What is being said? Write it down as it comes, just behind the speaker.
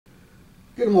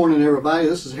Good morning, everybody.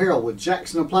 This is Harold with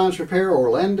Jackson Appliance Repair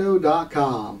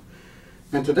Orlando.com,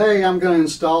 and today I'm going to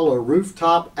install a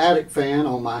rooftop attic fan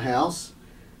on my house.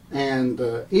 And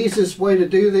the easiest way to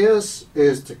do this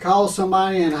is to call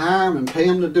somebody and hire them and pay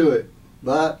them to do it.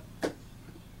 But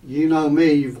you know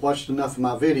me, you've watched enough of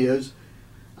my videos,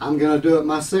 I'm going to do it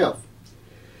myself.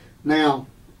 Now,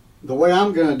 the way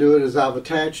I'm going to do it is I've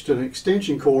attached an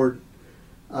extension cord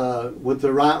with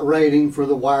the right rating for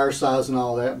the wire size and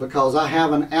all that, because I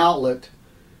have an outlet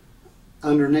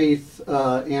underneath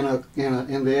in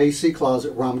the AC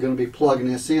closet where I'm going to be plugging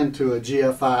this into a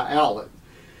GFI outlet.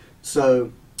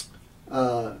 So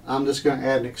I'm just going to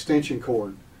add an extension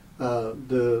cord.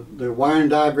 The wiring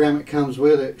diagram that comes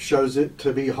with it shows it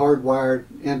to be hardwired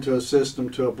into a system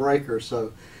to a breaker.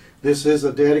 So this is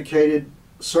a dedicated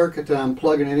circuit that I'm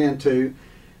plugging it into.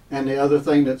 And the other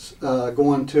thing that's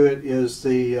going to it is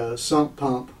the sump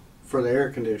pump for the air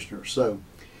conditioner. So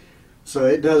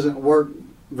it doesn't work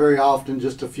very often,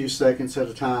 just a few seconds at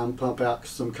a time, pump out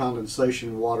some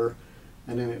condensation water,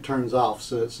 and then it turns off.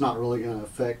 So it's not really going to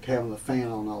affect having the fan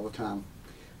on all the time.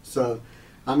 So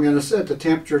I'm going to set the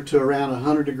temperature to around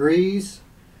 100 degrees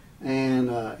and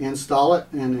install it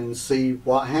and then see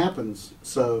what happens.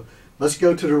 So let's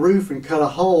go to the roof and cut a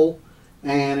hole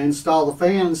and install the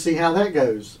fan and see how that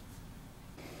goes.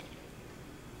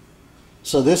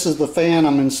 So this is the fan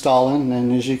I'm installing,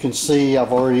 and as you can see,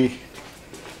 I've already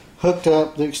hooked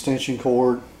up the extension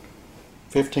cord,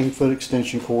 15-foot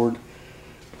extension cord,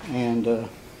 and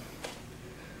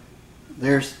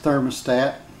there's the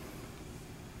thermostat,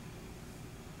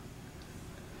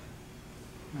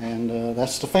 and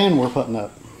that's the fan we're putting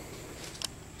up.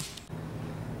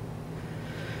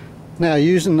 Now,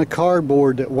 using the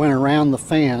cardboard that went around the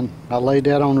fan, I laid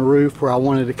that on the roof where I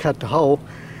wanted to cut the hole,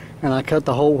 and I cut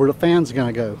the hole where the fan's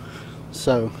going to go.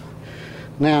 So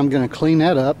now I'm going to clean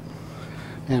that up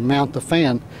and mount the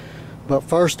fan. But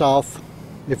first off,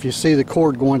 if you see the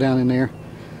cord going down in there,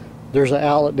 there's an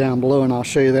outlet down below, and I'll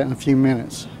show you that in a few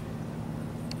minutes.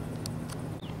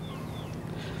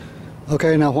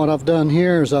 Okay, now what I've done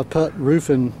here is I've put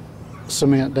roofing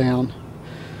cement down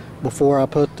before I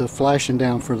put the flashing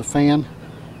down for the fan.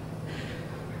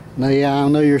 Now, yeah, I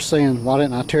know you're saying, why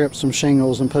didn't I tear up some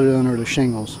shingles and put it under the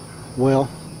shingles? Well,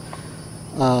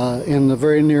 in the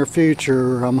very near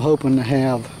future, I'm hoping to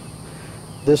have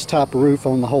this type of roof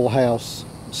on the whole house.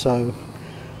 So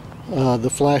the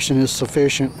flashing is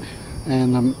sufficient,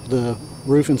 and the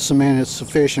roofing cement is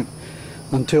sufficient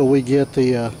until we get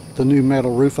the new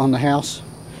metal roof on the house.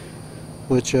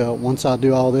 Which once I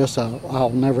do all this, I'll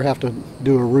never have to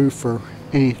do a roof or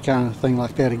any kind of thing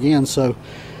like that again. So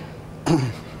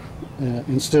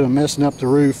instead of messing up the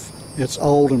roof, it's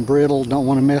old and brittle, don't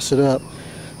want to mess it up,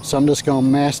 so I'm just going to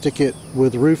mastic it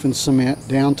with roofing cement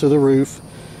down to the roof,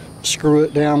 screw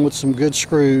it down with some good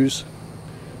screws,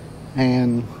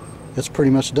 and it's pretty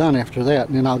much done after that.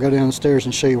 And then I'll go downstairs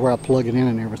and show you where I plug it in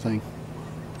and everything.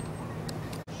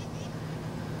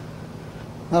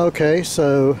 Okay,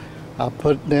 so I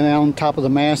put it down on top of the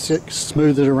mastic,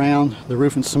 smooth it around the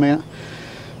roofing cement.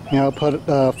 You know, put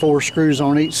 4 screws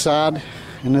on each side,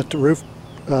 and that the roof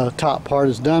top part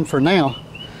is done for now.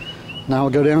 Now I'll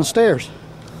go downstairs.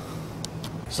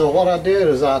 So what I did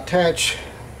is I attached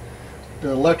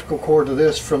the electrical cord to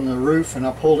this from the roof, and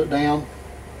I pulled it down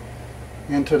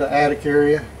into the attic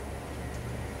area.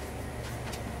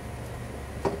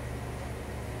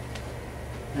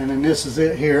 And then this is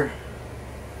it here.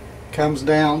 Comes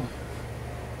down,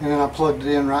 and then I plugged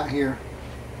it in right here.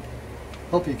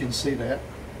 Hope you can see that.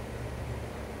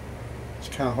 It's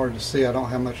kind of hard to see. I don't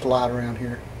have much light around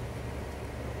here.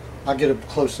 I'll get a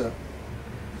close up.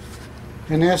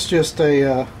 And that's just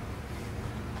a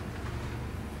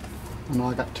I know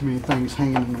I got too many things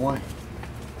hanging in the way.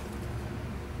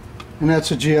 And that's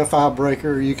a GFI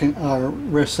breaker. You can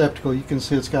receptacle. You can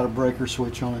see it's got a breaker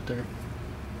switch on it there.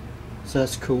 So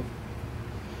that's cool.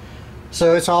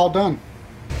 So it's all done.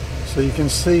 So you can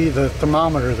see the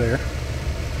thermometer there.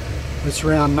 It's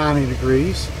around 90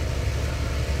 degrees.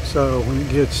 So when it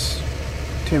gets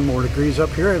 10 more degrees up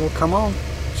here, it'll come on,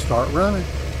 start running.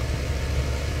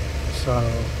 So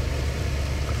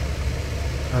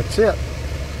that's it.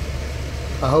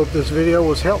 I hope this video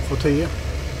was helpful to you.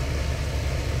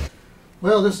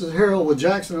 Well, this is Harold with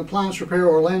Jackson Appliance Repair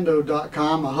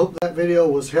Orlando.com. I hope that video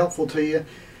was helpful to you.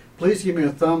 Please give me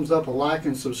a thumbs up, a like,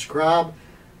 and subscribe.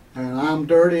 And I'm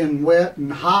dirty and wet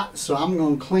and hot, so I'm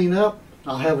going to clean up.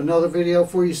 I'll have another video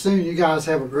for you soon. You guys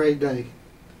have a great day.